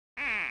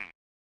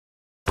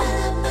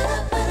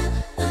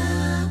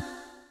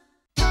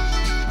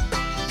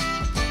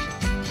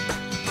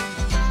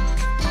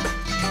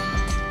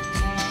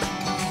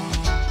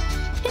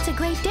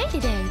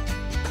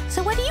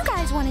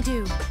guys want to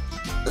do?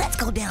 Let's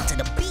go down to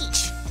the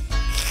beach.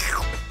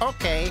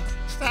 Okay,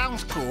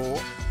 sounds cool.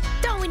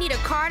 Don't we need a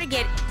car to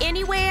get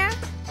anywhere?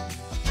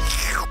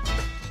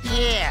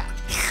 Yeah,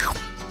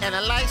 and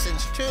a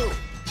license too.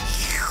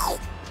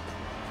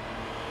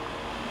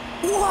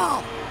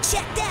 Whoa,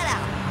 check that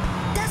out.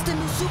 That's the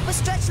new Super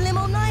Stretch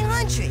Limo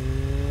 900.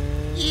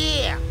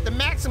 Yeah, the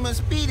maximum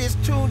speed is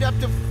tuned up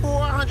to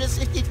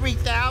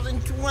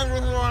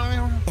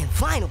 463,200. And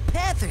vinyl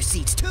Panther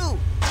seats too.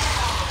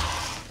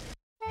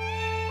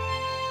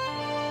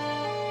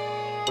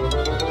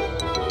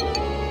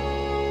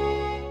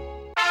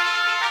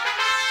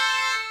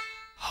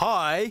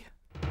 Hi.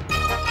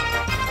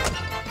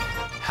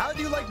 How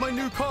do you like my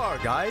new car,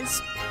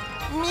 guys?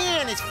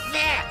 Man, it's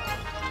fat.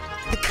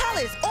 The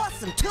color is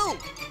awesome too.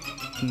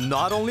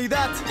 Not only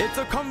that, it's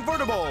a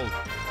convertible.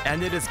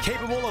 And it is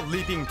capable of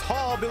leaping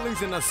tall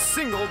buildings in a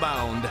single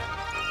bound.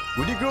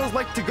 Would you girls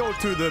like to go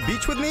to the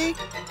beach with me?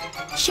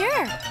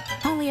 Sure,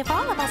 only if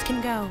all of us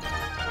can go.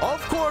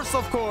 Of course,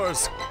 of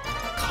course.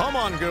 Come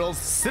on, girls,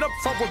 sit up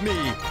front with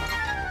me.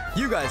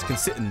 You guys can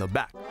sit in the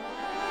back.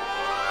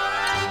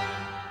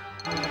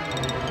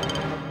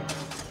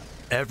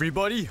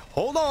 Everybody,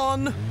 hold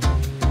on.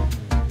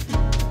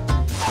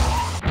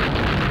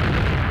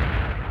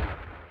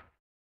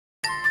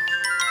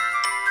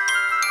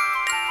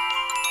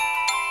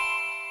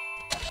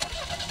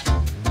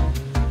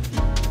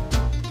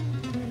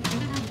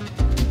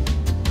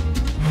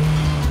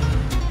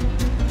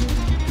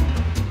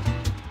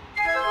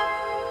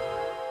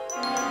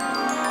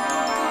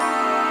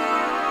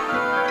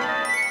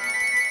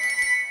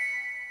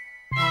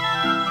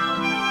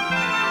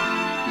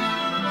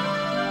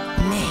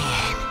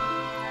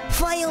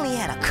 If I only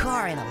had a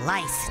car and a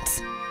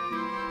license,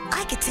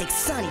 I could take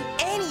Sonny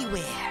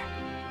anywhere.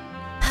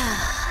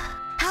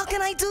 How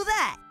can I do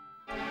that?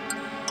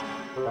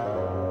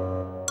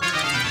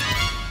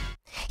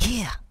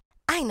 Yeah,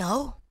 I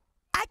know.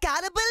 I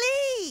gotta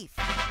believe.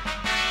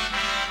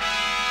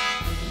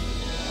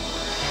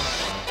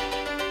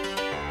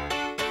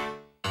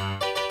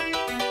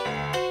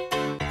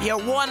 You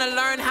wanna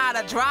learn how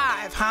to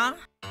drive, huh?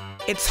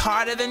 It's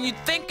harder than you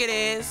think it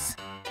is.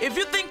 If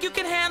you think you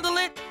can handle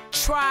it,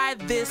 try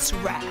this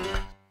rap.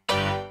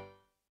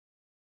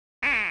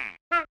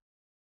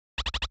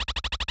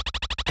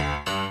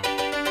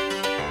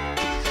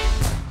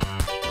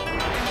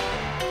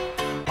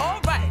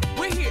 Alright,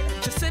 we're here,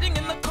 just sitting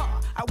in the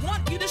car. I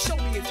want you to show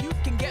me if you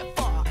can get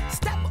far.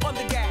 Step on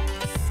the gas.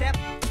 Step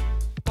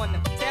on the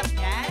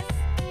gas.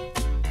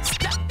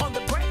 Step on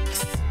the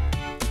brakes.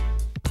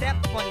 Step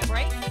on the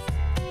brakes.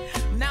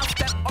 Now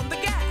step on the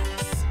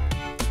gas.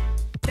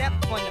 Step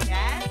on the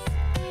gas.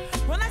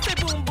 When I say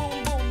boom,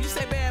 boom, boom, you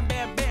say bam,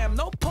 bam, bam.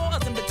 No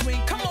pause in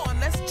between. Come on,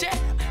 let's jam.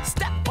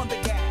 Step on the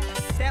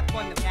gas. Step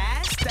on the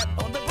gas. Step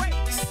on the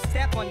brakes.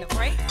 Step on the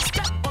brakes.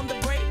 Step on the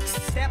brakes.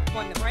 Step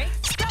on the brakes.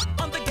 Step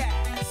on the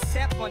gas.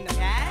 Step on the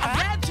gas. I'm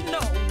glad you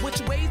know which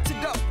way to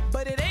go,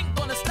 but it ain't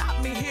gonna stop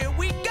me. Here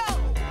we go.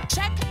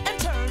 Check and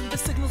turn the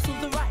signals to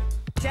the right.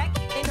 Check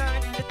and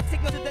turn the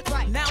signal to the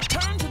right. Now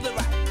turn to the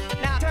right.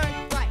 Now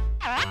turn right.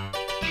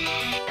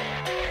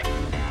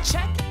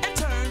 Check and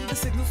turn the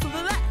signals to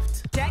the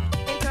left. Check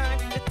and turn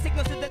the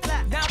signals to the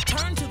left. Now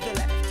turn to the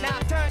left. Now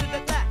turn to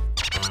the left.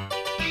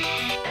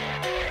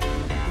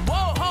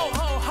 Whoa, ho,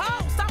 ho, ho!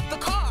 Stop the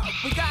car!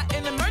 We got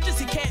an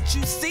emergency, can't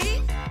you see?